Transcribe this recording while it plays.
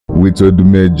With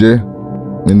Odumeje,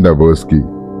 indaboski,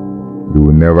 you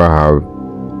will never have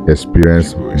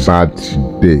experienced bad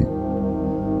day.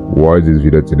 Watch this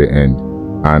video to the end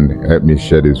and help me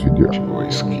share this video.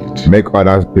 Make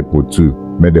other people too.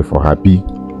 Make them for happy.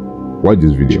 Watch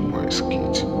this video.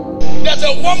 There's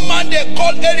a one man they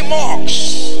call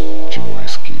Erimus.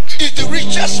 He's the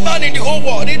richest man in the whole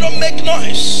world. He don't make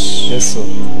noise. Yes, sir.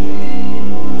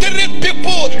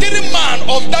 3 man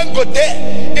of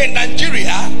Dangote in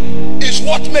Nigeria is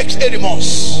what makes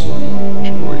Erimus.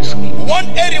 1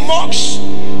 Erimus,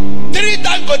 3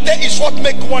 Dangote is what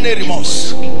makes 1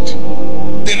 Erimus.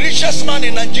 The richest man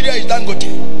in Nigeria is Dangote.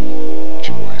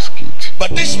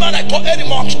 But this man I call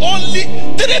Erimus, only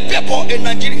 3 people in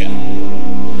Nigeria.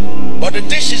 But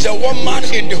this is a 1 man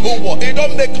in the whole world. He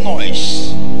don't make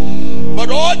noise. But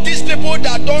all these people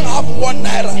that don't have 1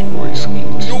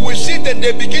 naira, you will see that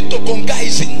they begin to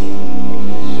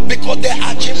conguising because they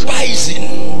are chimpizing.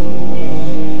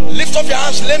 Lift up your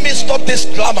hands. Let me stop this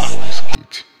clamor.